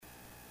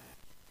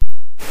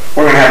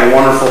We're going to have a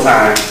wonderful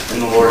time in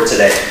the Lord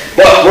today.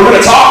 But we're going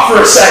to talk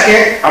for a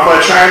second. I'm going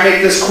to try and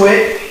make this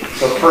quick,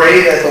 so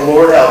pray that the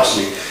Lord helps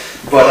me.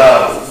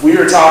 But we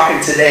are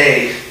talking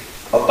today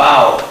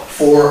about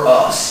for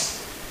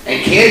us.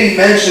 And Candy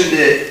mentioned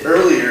it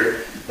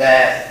earlier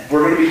that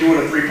we're going to be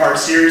doing a 3-part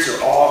series.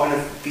 They're all going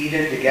to feed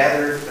in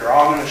together. They're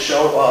all going to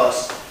show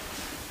us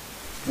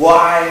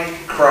why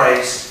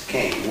Christ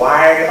came.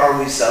 Why are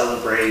we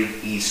celebrating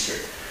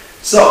Easter?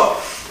 So,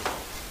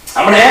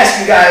 I'm going to ask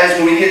you guys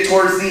when we get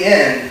towards the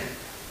end,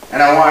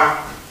 and I want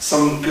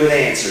some good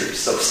answers.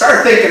 So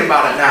start thinking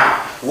about it now.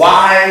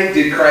 Why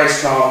did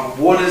Christ come?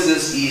 What is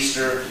this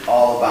Easter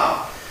all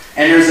about?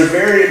 And there's a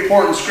very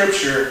important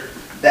scripture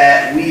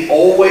that we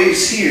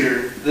always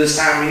hear this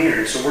time of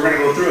year. So we're going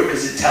to go through it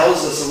because it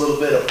tells us a little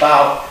bit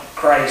about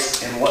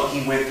Christ and what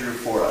he went through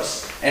for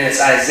us. And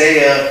it's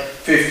Isaiah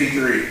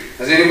 53.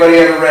 Has anybody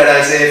ever read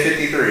Isaiah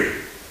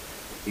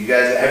 53? You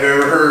guys have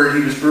ever heard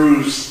he was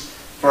bruised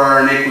for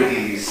our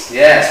iniquities?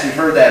 Yes, we've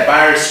heard that.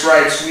 By his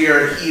stripes we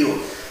are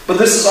healed. But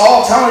this is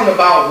all telling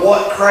about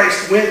what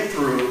Christ went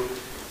through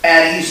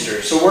at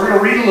Easter. So we're going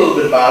to read a little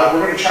bit about it.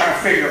 We're going to try to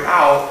figure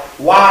out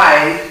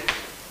why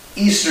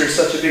Easter is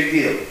such a big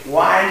deal.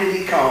 Why did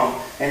he come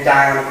and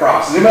die on the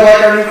cross? Does anybody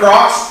like our new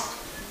cross?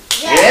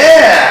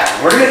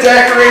 Yeah! We're going to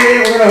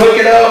decorate it. We're going to hook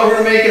it up. We're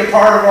going to make it a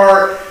part of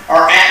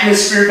our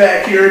atmosphere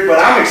back here. But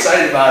I'm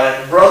excited about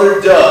it. Brother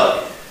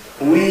Doug.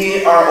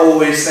 We are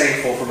always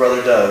thankful for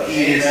Brother Doug.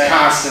 He is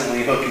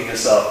constantly hooking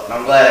us up. And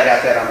I'm glad I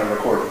got that on the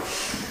recording.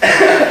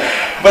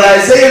 But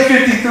Isaiah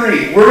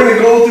 53, we're going to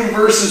go through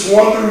verses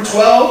 1 through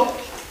 12.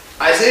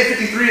 Isaiah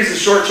 53 is a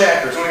short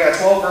chapter. It's only got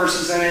 12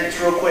 verses in it. It's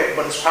real quick,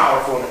 but it's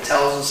powerful, and it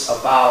tells us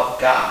about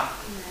God.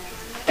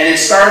 And it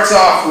starts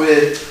off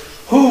with,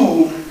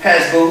 who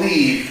has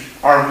believed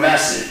our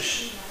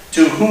message?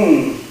 To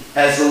whom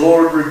has the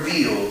Lord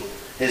revealed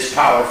his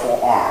powerful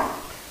arm?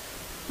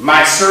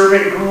 My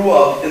servant grew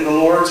up in the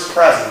Lord's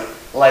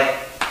presence, like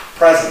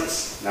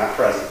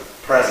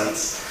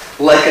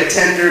a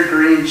tender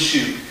green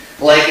shoot,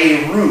 like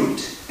a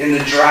root in the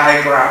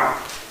dry ground.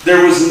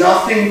 There was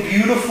nothing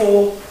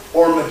beautiful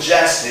or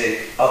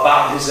majestic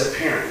about his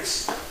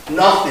appearance,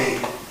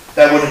 nothing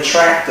that would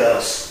attract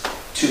us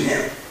to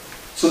him.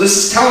 So this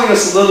is telling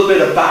us a little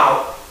bit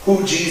about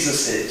who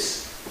Jesus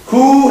is.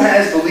 Who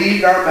has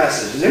believed our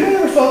message? Has anyone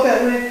ever felt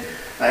that way?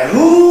 Like,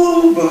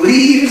 who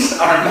believes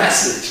our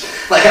message?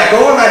 Like, I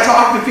go and I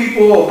talk to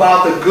people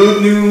about the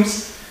good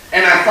news,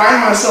 and I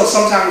find myself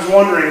sometimes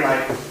wondering,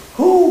 like,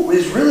 who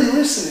is really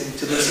listening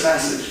to this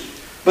message?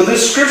 But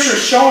this scripture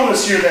is showing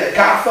us here that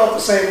God felt the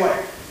same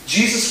way.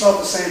 Jesus felt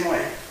the same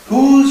way.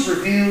 Who's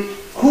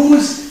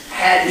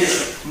had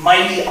his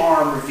mighty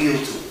arm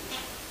revealed to him?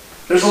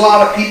 There's a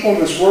lot of people in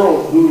this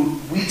world who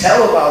we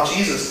tell about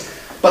Jesus,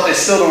 but they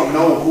still don't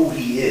know who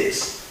he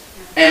is.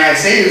 And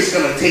Isaiah is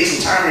going to take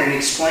some time and he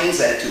explains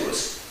that to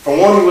us. For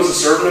one, he was a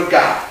servant of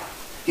God.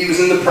 He was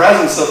in the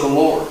presence of the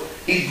Lord.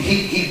 He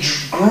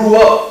grew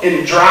up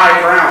in dry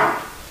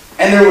ground.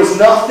 And there was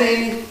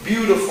nothing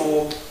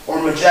beautiful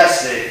or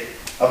majestic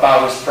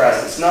about his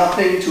presence.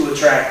 Nothing to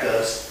attract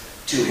us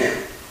to him.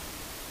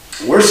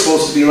 We're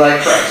supposed to be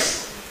like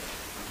Christ.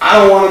 I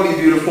don't want to be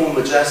beautiful and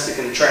majestic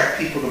and attract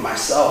people to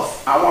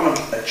myself. I want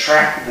to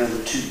attract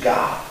them to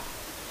God.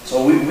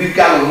 So we've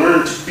got to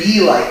learn to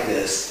be like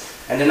this.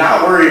 And to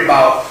not worry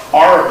about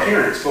our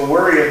appearance, but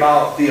worry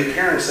about the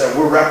appearance that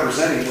we're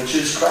representing, which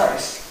is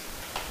Christ.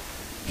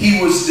 He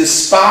was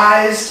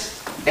despised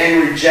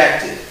and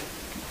rejected,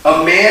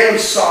 a man of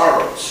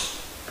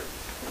sorrows,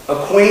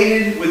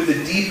 acquainted with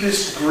the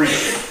deepest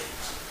grief.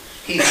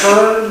 We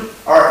turned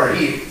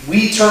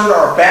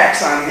our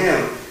backs on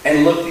him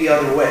and looked the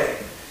other way.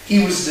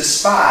 He was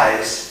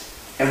despised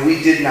and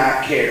we did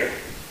not care.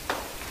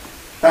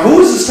 Now,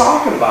 who is this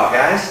talking about,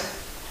 guys?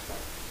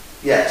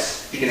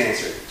 Yes, you can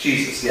answer it.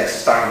 Jesus. Yes,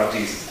 it's talking about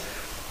Jesus.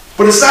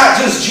 But it's not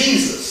just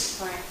Jesus.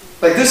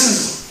 Like, this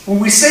is, when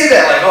we say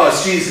that, like, oh,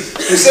 it's Jesus.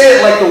 We say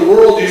it like the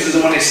world uses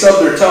it when they stub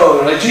their toe.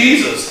 They're like,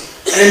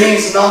 Jesus. And it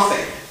means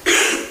nothing.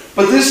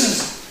 But this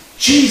is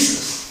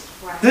Jesus.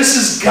 This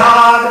is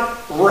God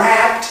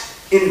wrapped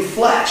in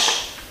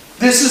flesh.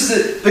 This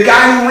is the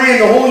guy who ran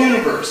the whole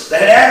universe,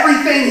 that had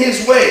everything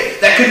his way,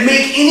 that could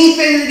make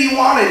anything that he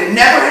wanted and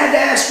never had to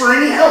ask for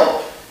any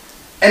help.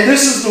 And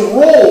this is the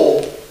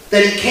role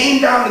that he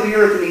came down to the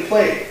earth and he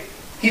played.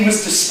 He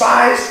was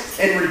despised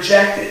and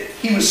rejected.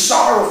 He was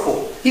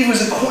sorrowful. He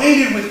was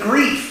acquainted with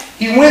grief.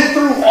 He went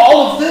through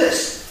all of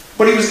this,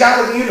 but he was God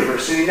of the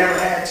universe and he never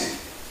had to.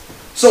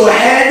 So it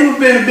had to have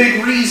been a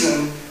big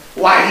reason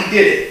why he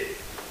did it.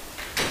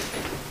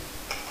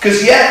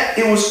 Because yet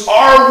it was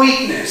our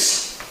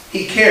weakness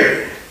he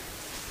carried.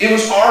 It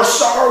was our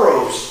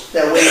sorrows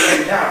that weighed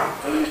him down.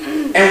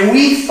 And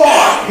we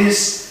thought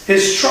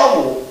his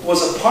trouble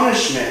was a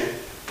punishment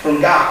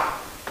from God.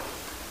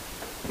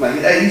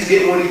 Like, he's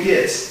getting what he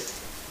gets.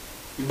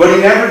 But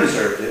he never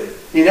deserved it.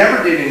 He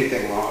never did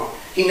anything wrong.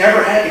 He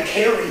never had to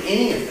carry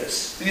any of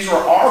this. These were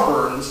our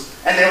burdens,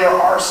 and they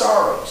were our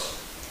sorrows.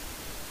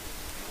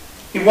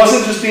 He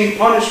wasn't just being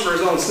punished for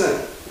his own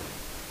sin.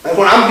 Like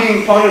when I'm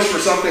being punished for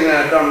something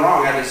that I've done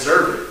wrong, I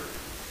deserve it.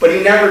 But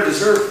he never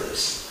deserved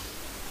this.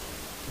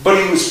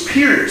 But he was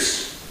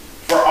pierced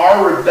for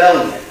our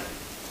rebellion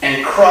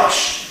and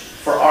crushed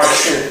for our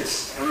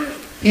sins.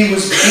 He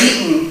was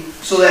beaten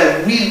so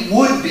that we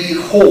would be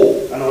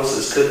whole. I know it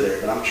says could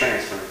there, but I'm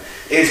transferring.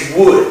 It's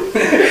would.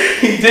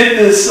 He did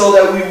this so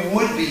that we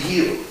would be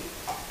healed.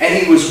 And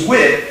he was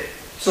whipped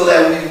so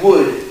that we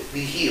would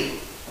be healed.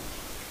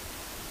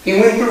 He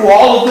went through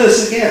all of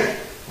this again.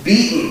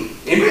 Beaten.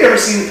 Anybody ever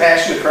seen the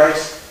Passion of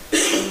Christ?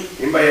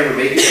 Anybody ever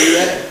make it through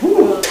that?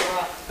 Whew.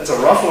 That's a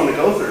rough one to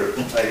go through.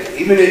 Like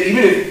even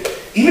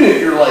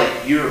if you're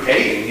like you're a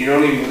pagan, you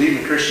don't even believe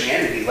in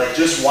Christianity. Like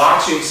just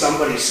watching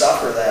somebody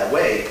suffer that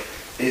way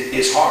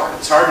is hard.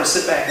 It's hard to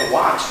sit back and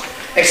watch,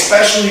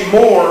 especially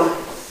more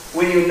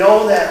when you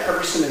know that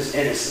person is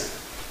innocent.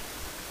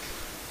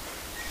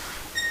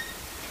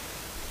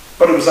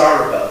 But it was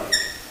our rebellion.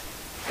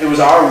 It was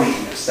our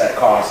weakness that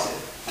caused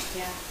it.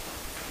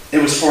 Yeah.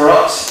 It was for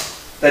us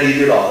that he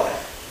did all that.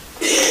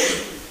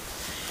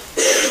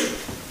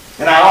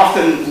 And I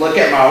often look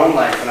at my own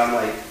life and I'm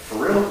like,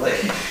 for real?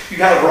 Like, you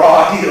got a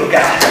raw deal,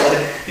 God.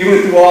 Like, you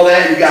went through all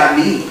that and you got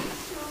me.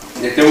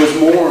 If there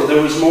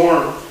was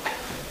more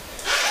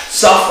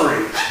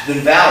suffering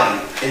than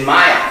value in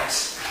my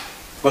eyes.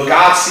 But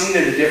God's seen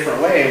it a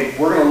different way, and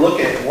we're going to look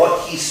at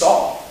what he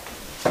saw.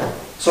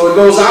 So it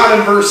goes on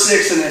in verse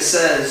 6 and it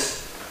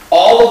says,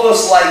 all of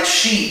us like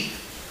sheep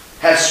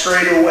have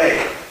strayed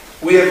away.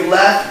 We have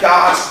left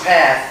God's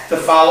path to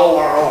follow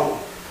our own.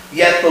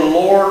 Yet the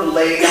Lord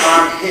laid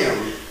on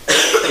him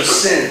the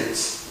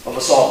sins of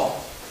us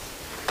all.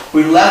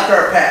 We left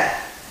our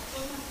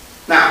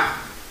path. Now,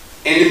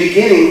 in the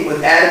beginning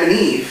with Adam and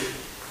Eve,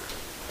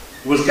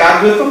 was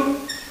God with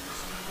them?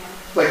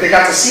 Like they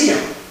got to see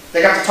him.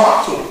 They got to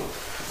talk to him.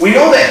 We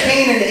know that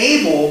Cain and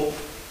Abel,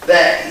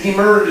 that he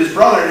murdered his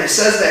brother, and it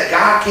says that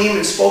God came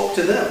and spoke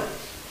to them.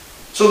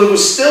 So there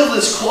was still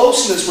this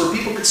closeness where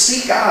people could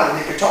see God and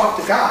they could talk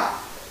to God.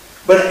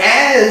 But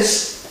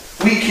as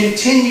we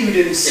continued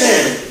in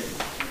sin,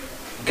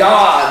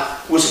 God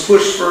was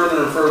pushed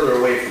further and further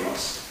away from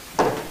us.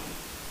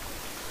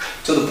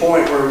 To the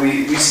point where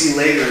we see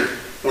later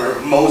where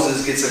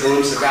Moses gets a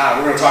glimpse of God.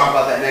 We're going to talk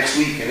about that next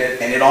week, and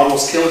it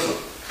almost kills him.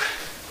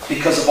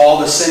 Because of all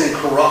the sin and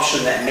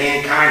corruption that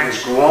mankind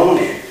has grown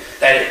in,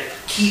 that it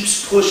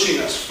keeps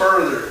pushing us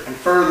further and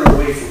further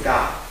away from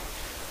God.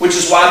 Which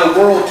is why the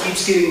world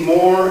keeps getting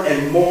more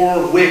and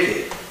more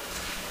wicked.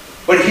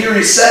 But here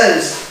he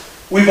says,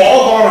 we've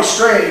all gone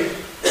astray,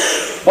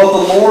 but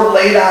the Lord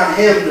laid on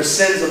him the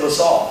sins of us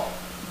all.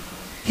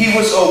 He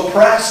was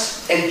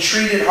oppressed and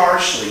treated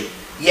harshly,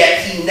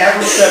 yet he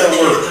never said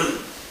a word.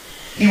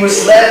 He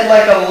was led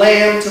like a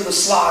lamb to the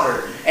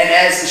slaughter, and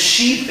as the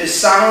sheep is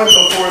silent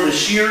before the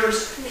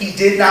shearers, he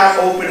did not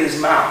open his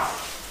mouth.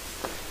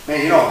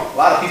 Man, you know, a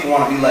lot of people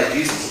want to be like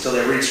Jesus until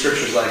they read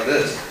scriptures like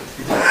this.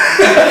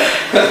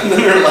 And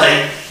then they're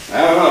like,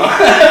 I don't know.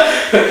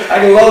 I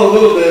can love a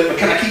little bit, but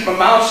can I keep my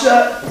mouth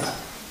shut?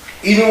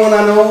 Even when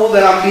I know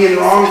that I'm being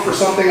wrong for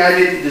something I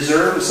didn't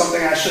deserve and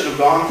something I shouldn't have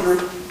gone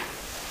through.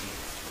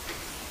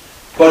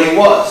 But he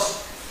was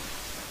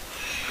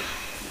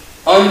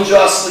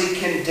unjustly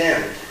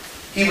condemned.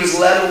 He was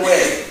led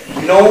away.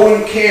 No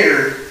one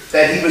cared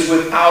that he was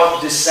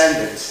without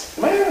descendants.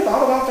 Have I ever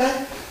thought about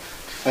that?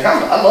 Like,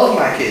 I love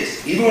my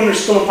kids. Even when they're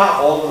spilling pop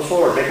all over the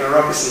floor, making a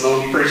ruckus and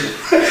they'll be preaching.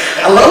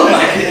 I love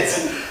my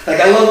kids.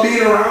 Like, I love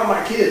being around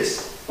my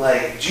kids.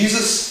 Like,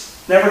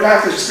 Jesus never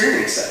got to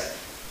experience that.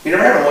 He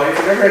never had a wife.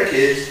 He never had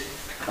kids.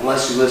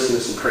 Unless you listen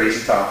to some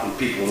crazy talking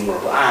people in the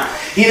world.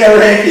 He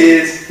never had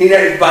kids.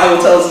 The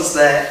Bible tells us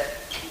that.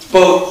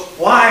 But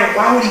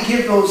why would he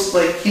give those,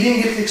 like, he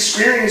didn't get to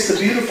experience the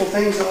beautiful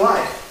things in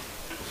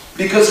life.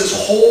 Because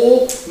his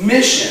whole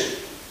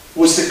mission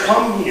was to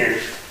come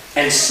here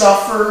and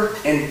suffer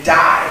and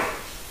die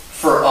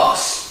for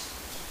us.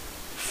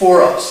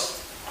 For us.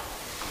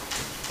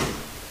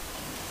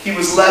 He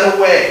was led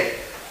away.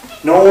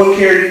 No one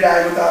cared he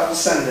died without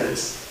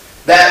descendants.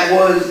 That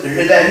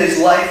his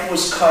life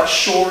was cut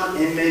short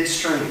in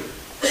midstream.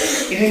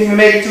 He didn't even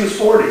make it to his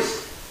 40s.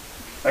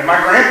 Like my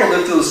grandpa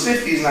lived till his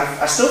 50s, and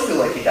I still feel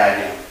like he died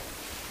young.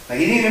 Like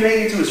he didn't even make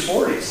it to his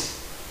 40s.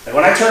 Like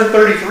when I turned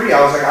 33,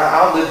 I was like,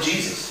 I'll live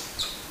Jesus.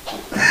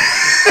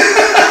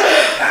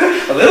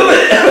 A little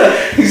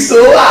bit. He's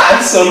still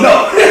alive, so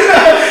no.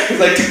 He's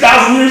like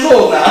 2,000 years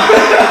old now.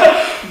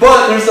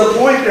 But there's the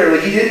point there.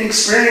 Like he didn't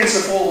experience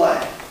a full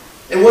life.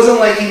 It wasn't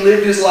like he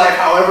lived his life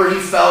however he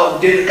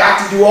felt,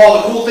 got to do all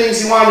the cool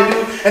things he wanted to do,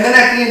 and then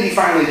at the end he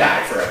finally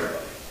died for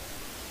everybody.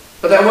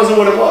 But that wasn't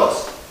what it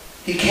was.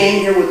 He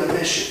came here with a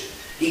mission.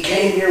 He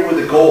came here with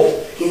a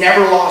goal. He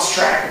never lost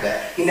track of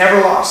that. He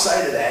never lost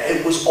sight of that.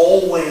 It was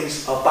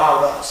always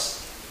about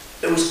us.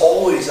 It was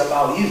always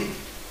about you.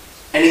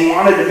 And he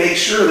wanted to make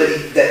sure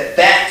that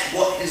that's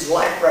what his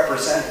life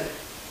represented.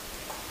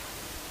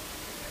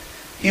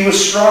 He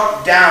was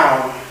struck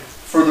down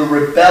for the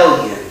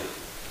rebellion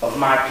of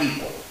my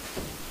people.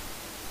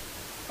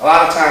 A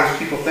lot of times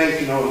people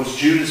think, it was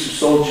Judas who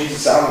sold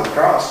Jesus out on the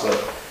cross,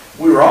 but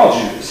we were all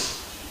Judas.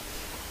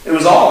 It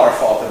was all our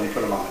fault that we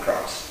put him on the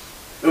cross.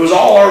 It was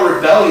all our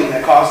rebellion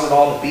that caused it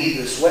all to be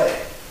this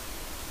way.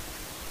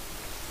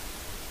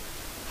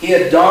 He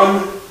had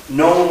done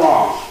no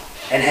wrong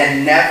and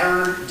had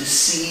never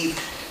deceived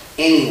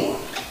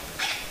anyone.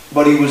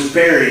 But he was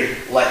buried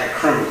like a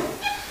criminal,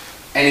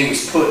 and he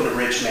was put in a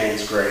rich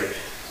man's grave.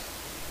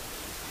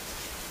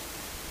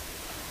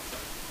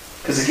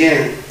 Because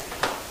again,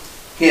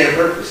 he had a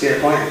purpose, he had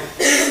a plan.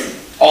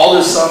 All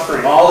this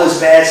suffering, all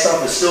this bad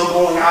stuff is still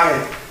going on,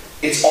 and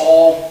it's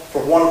all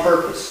for one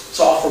purpose. It's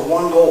all for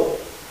one goal.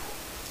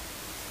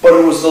 But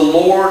it was the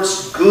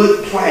Lord's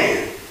good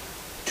plan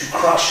to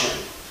crush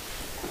him,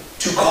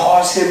 to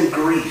cause him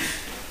grief.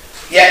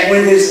 Yet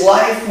when his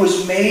life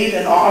was made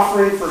an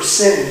offering for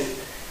sin,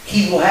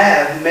 he will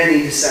have many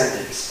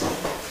descendants.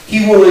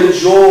 He will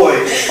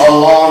enjoy a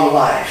long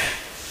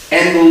life.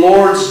 And the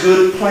Lord's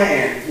good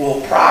plan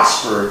will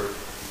prosper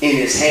in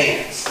his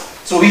hands.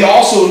 So he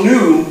also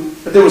knew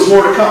that there was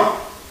more to come.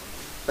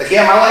 Like,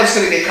 yeah, my life's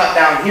going to get cut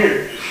down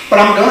here, but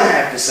I'm going to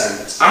have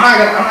descendants. I'm not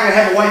going to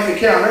have a wife and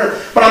kid on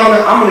earth, but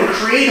I'm going to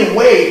create a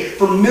way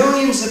for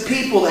millions of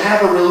people to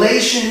have a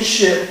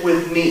relationship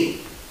with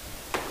me.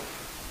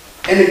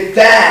 And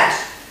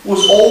that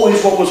was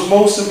always what was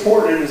most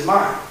important in his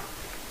mind.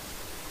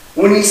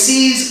 When he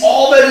sees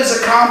all that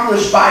is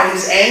accomplished by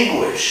his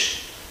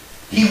anguish,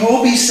 he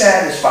will be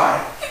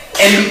satisfied.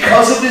 And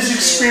because of his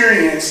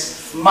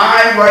experience,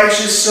 my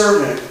righteous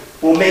servant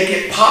will make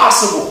it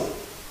possible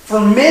for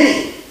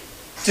many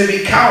to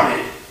be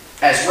counted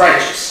as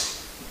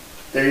righteous.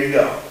 There you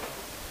go.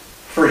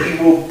 For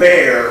he will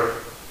bear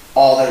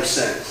all their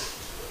sins.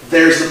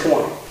 There's the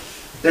point.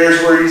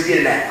 There's where he's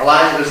getting at.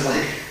 Elijah is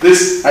like,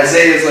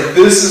 Isaiah is like,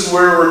 this is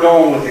where we're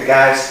going with it,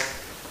 guys.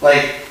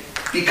 Like,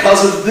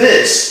 because of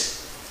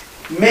this,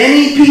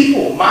 many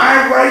people,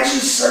 my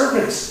righteous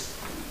servants,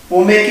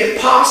 will make it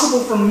possible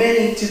for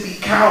many to be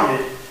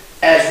counted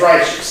as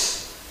righteous.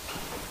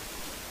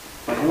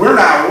 Like, we're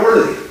not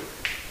worthy.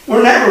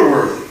 We're never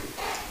worthy.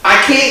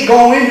 I can't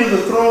go into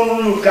the throne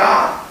room of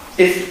God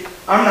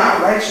if I'm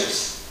not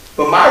righteous.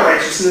 But my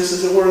righteousness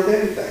isn't worth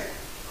anything.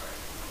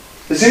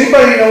 Does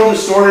anybody know the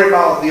story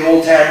about the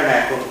old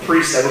tabernacle, the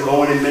priest that would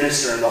go in and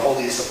minister in the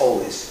holiest of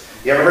holies?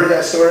 You ever heard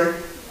that story?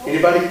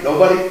 Anybody?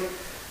 Nobody?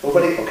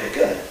 Nobody? Okay,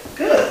 good.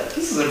 Good.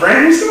 This is a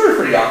brand new story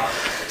for y'all.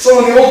 So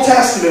in the Old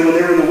Testament, when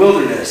they were in the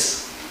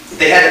wilderness,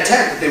 they had a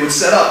tent that they would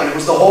set up, and it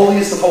was the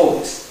holiest of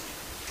holies.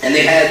 And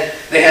they had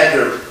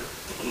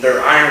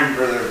their iron,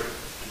 or their,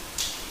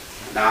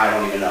 I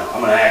don't even know. I'm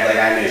going to act like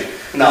I knew.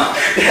 No,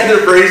 they had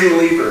their brazen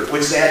laver,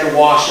 which they had to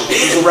wash them.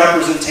 It was a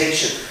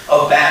representation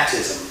of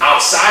baptism.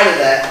 Outside of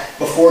that,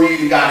 before you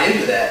even got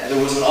into that,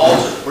 there was an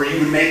altar where you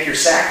would make your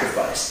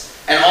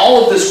sacrifice. And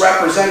all of this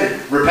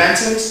represented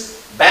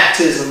repentance,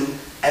 baptism,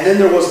 and then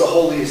there was the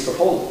holiest of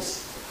holies.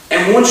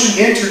 And once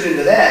you entered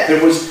into that,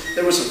 there was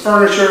some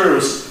furniture, there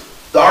was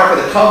the Ark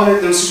of the Covenant,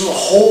 there was a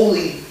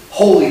holy,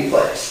 holy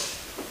place.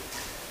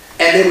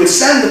 And they would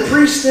send the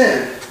priest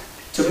in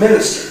to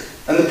minister.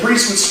 And the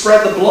priest would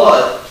spread the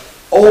blood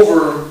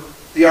over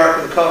the Ark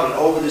of the Covenant,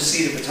 over the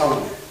seat of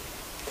atonement.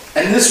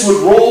 And this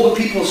would roll the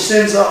people's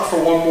sins up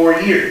for one more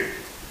year.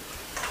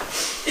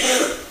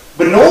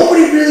 But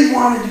nobody really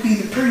wanted to be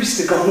the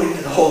priest to go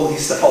into the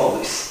holiest of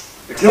holies.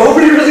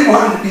 Nobody really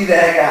wanted to be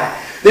that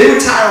guy. They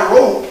would tie a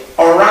rope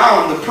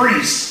around the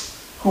priest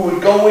who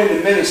would go in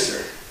and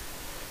minister.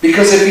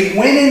 Because if he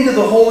went into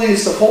the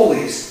holiest of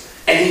holies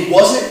and he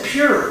wasn't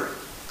pure,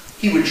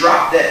 he would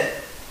drop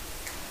dead.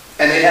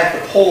 And they'd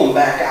have to pull him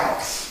back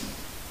out.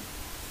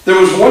 There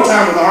was one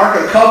time when the Ark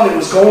of the Covenant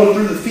was going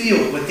through the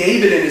field with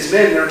David and his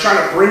men. They were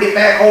trying to bring it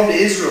back home to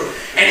Israel.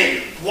 And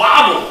it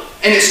wobbled.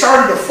 And it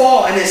started to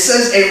fall. And it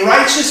says a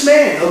righteous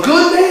man, a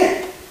good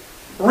man,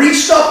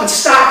 reached up and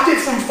stopped it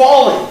from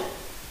falling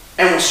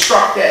and was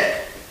struck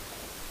dead.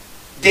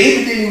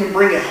 David didn't even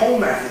bring it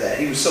home after that.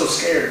 He was so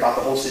scared about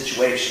the whole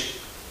situation.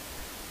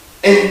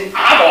 And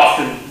I've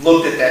often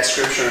looked at that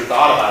scripture and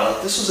thought about it.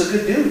 Like, this was a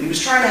good dude. He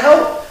was trying to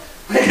help.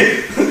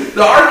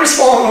 The ark is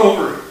falling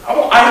over.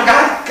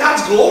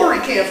 God's glory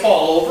can't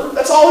fall over.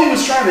 That's all he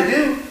was trying to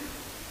do.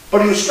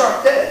 But he was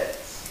struck dead.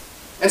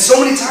 And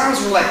so many times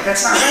we're like,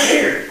 that's not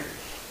fair.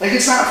 Like,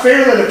 it's not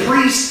fair that a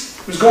priest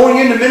who's going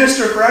in to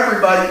minister for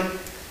everybody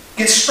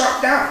gets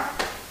struck down.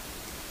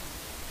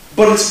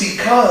 But it's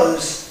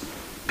because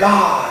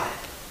God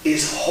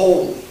is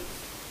holy.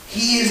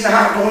 He is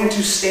not going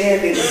to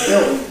stand in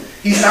filth.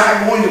 He's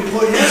not going to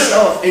put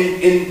himself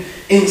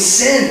in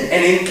sin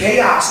and in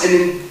chaos and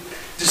in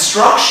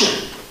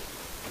destruction.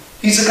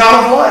 He's a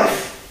God of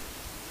life.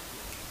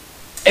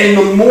 And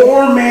the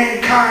more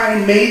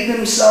mankind made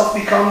themselves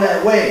become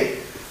that way,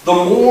 the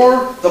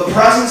more the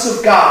presence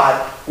of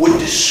God would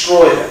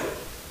destroy them.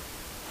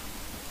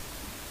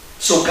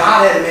 So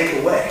God had to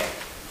make a way.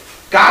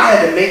 God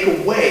had to make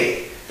a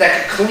way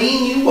that could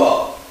clean you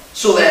up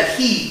so that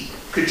he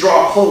could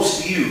draw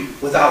close to you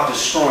without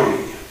destroying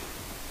you.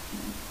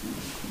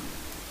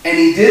 And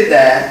he did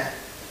that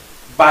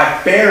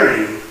by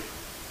bearing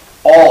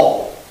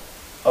all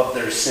of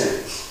their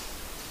sins.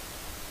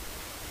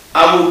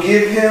 I will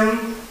give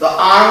him the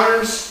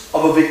honors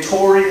of a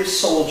victorious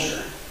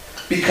soldier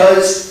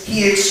because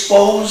he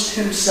exposed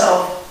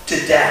himself to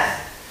death.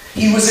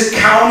 He was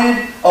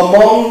accounted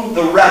among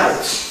the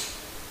rebels.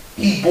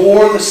 He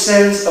bore the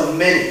sins of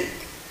many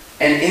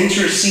and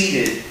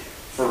interceded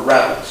for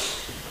rebels.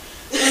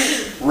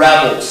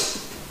 Rebels.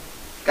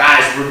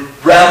 Guys, we're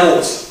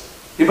rebels.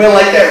 Anybody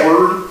like that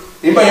word?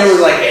 Anybody ever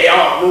like, hey,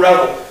 I'm a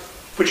rebel?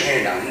 Put your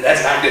hand down.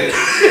 That's not good.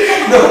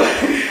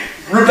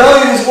 No.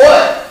 Rebellion is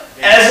what?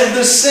 As of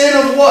the sin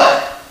of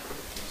what?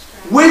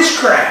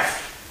 Witchcraft.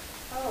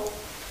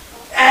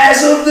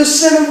 As of the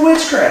sin of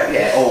witchcraft.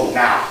 Yeah,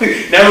 now.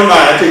 Never mind,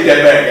 I take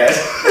that back, guys.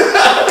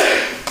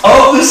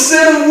 Of the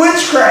sin of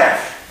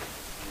witchcraft.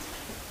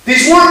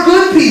 These weren't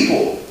good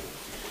people.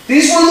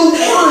 These were the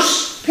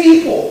worst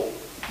people.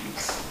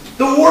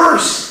 The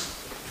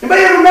worst.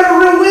 Anybody ever met a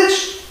real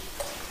witch?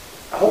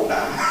 I hope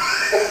not.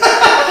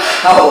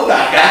 I hope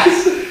not,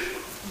 guys.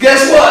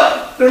 Guess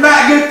what? They're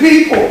not good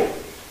people.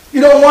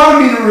 You don't want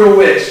to meet a real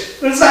witch.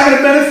 It's not going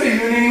to benefit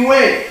you in any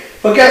way.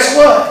 But guess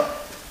what?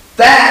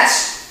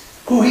 That's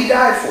who he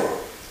died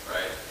for.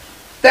 Right.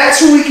 That's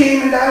who he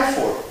came and died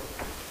for.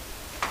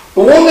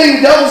 The one thing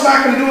the devil's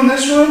not going to do in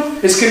this room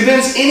is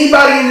convince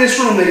anybody in this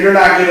room that you're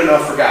not good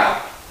enough for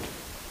God.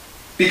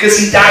 Because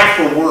he died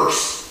for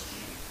worse.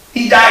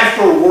 He died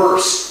for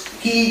worse.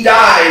 He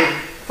died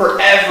for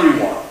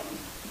everyone.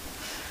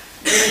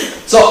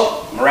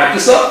 So, I'm going to wrap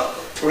this up.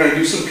 We're going to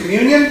do some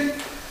communion.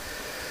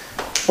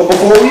 But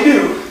before we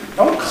do,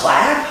 don't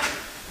clap.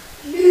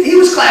 He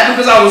was clapping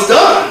because I was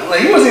done.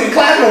 Like, he wasn't even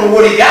clapping over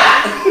what he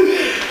got.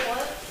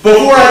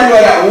 Before I do,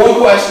 I got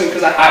one question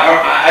because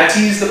I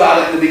teased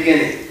about it in the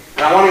beginning.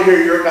 And I want to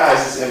hear your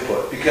guys'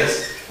 input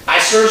because I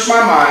searched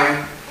my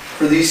mind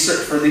for these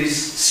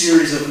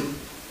series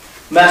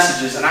of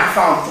messages and I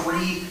found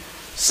 3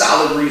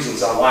 solid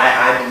reasons on why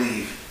I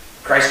believe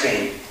Christ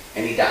came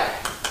and he died.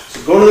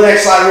 So go to the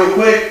next slide real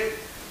quick.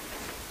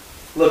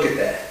 Look at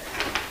that.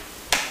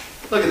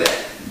 Look at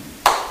that.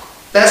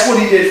 That's what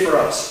he did for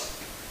us.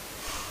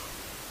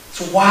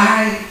 So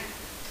why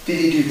did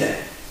he do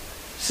that?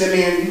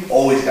 Simeon, you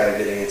always got a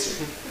good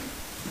answer.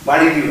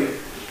 Why did he do it?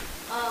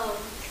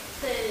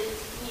 Because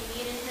we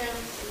needed him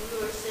and we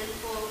were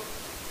sinful.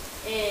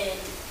 And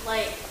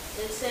like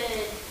it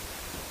said,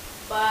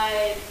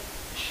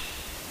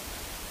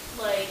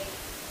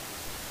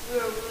 we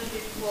were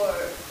wounded for,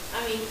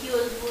 he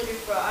was wounded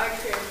for our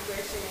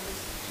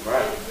transgressions.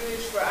 Right. And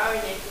bruised for our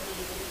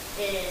iniquities.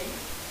 And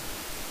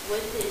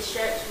with his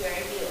stripes we are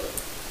healed.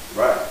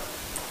 Right.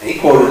 And he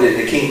quoted it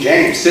in the King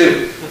James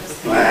too.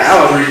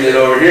 I was reading it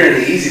over here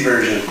in the easy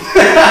version.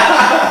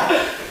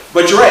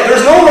 But you're right.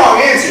 There's no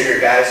wrong answer here,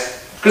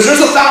 guys. Because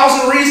there's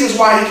 1,000 reasons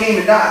why he came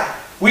and died.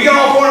 We can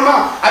all point them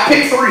out. I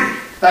picked 3.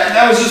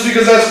 That was just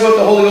because that's what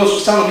the Holy Ghost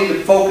was telling me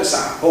to focus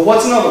on. But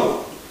what's another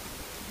one?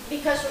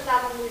 Because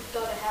without him we'd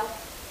go to hell.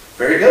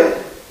 Very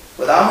good.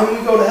 Without him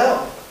we go to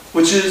hell.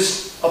 Which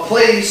is a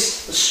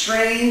place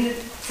estranged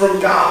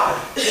from God.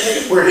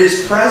 Where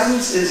his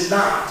presence is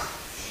not.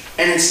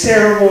 And it's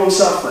terrible and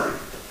suffering.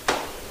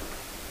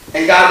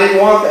 And God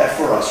didn't want that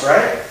for us,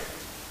 right?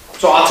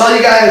 So I'll tell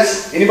you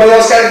guys, anybody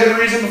else got a good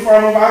reason before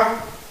I move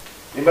on?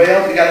 Anybody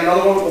else? You got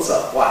another one? What's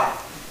up? Why?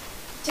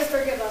 To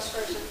forgive us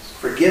for sins.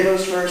 Forgive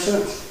us for our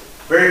sins.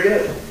 Very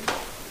good.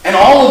 And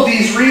all of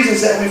these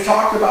reasons that we've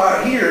talked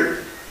about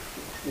here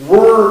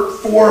were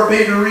for a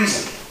bigger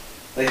reason.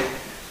 Like,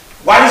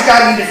 why does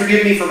God need to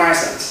forgive me for my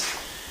sins?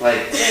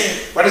 Like,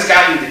 why does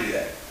God need to do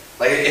that?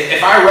 Like,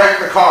 if I wreck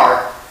the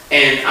car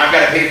and I've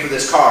got to pay for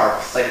this car,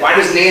 like, why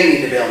does Nan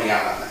need to bail me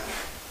out on that?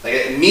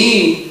 Like,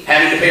 me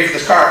having to pay for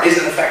this car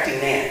isn't affecting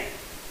Nan.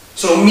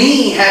 So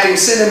me having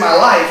sin in my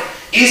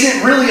life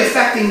isn't really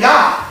affecting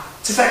God.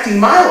 It's affecting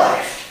my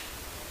life.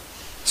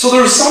 So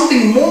there's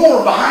something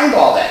more behind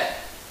all that.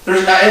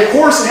 Of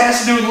course it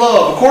has to do with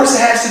love. Of course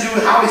it has to do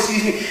with how he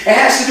sees me. It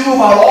has to do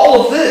about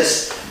all of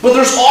this. But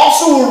there's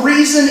also a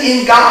reason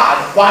in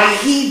God why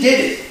he did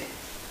it.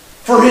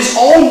 For his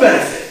own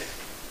benefit.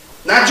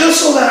 Not just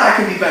so that I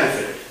can be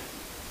benefited.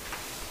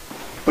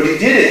 But he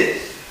did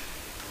it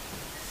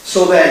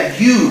so that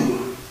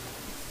you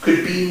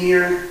could be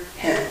near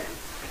him.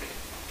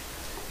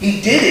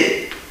 He did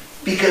it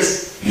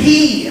because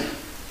he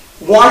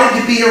wanted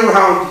to be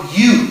around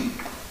you.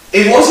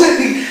 It wasn't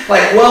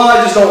like, well,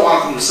 I just don't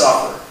want them to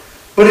suffer.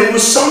 But it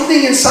was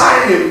something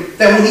inside him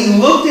that when he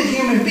looked at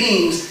human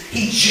beings,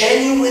 he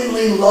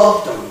genuinely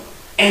loved them.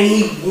 And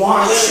he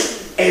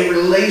wants a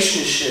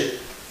relationship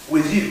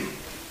with you.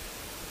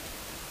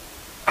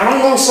 I don't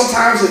know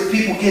sometimes if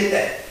people get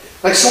that.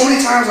 Like so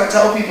many times I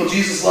tell people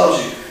Jesus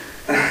loves you.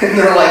 And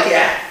they're like,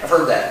 yeah, I've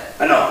heard that.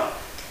 I know.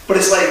 But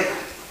it's like,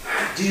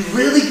 do you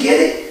really get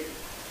it?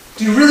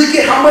 Do you really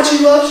get how much he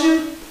loves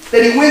you?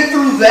 That he went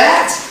through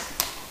that?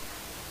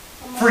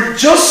 For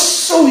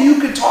just so you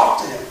could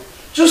talk to him.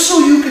 Just so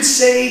you could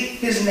say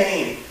his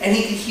name. And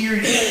he could hear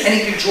you. And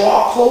he could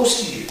draw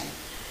close to you.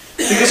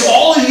 Because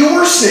all of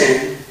your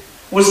sin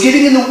was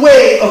getting in the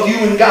way of you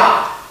and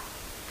God.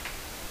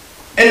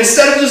 And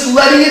instead of just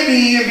letting it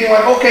be and being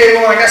like, okay,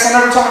 well, I guess I'll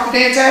never talk to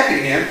Dan Tackett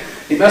again.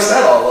 He messed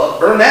that all up.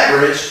 Burned that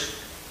bridge.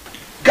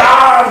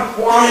 God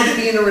wanted to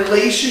be in a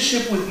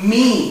relationship with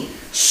me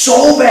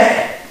so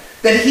bad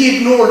that he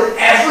ignored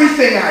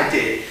everything I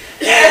did,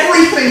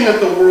 everything that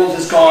the world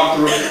has gone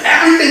through,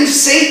 everything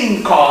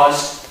Satan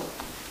caused,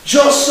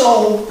 just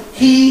so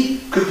he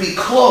could be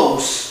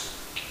close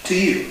to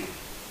you.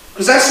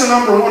 Because that's the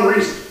number one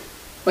reason.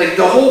 Like,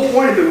 the whole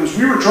point of it was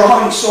we were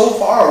drawing so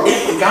far away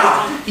from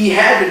God, he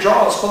had to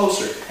draw us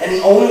closer. And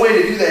the only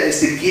way to do that is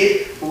to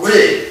get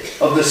rid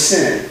of the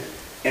sin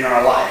in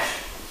our life.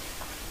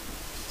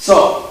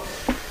 So,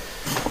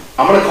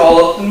 I'm going to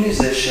call up the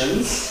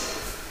musicians.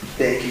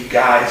 Thank you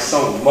guys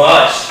so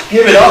much.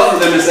 Give it up for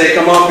them as they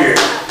come up here.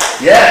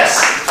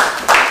 Yes.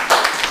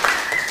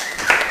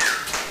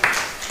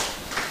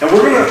 And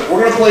we're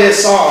gonna play a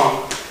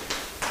song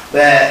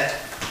that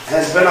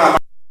has been on my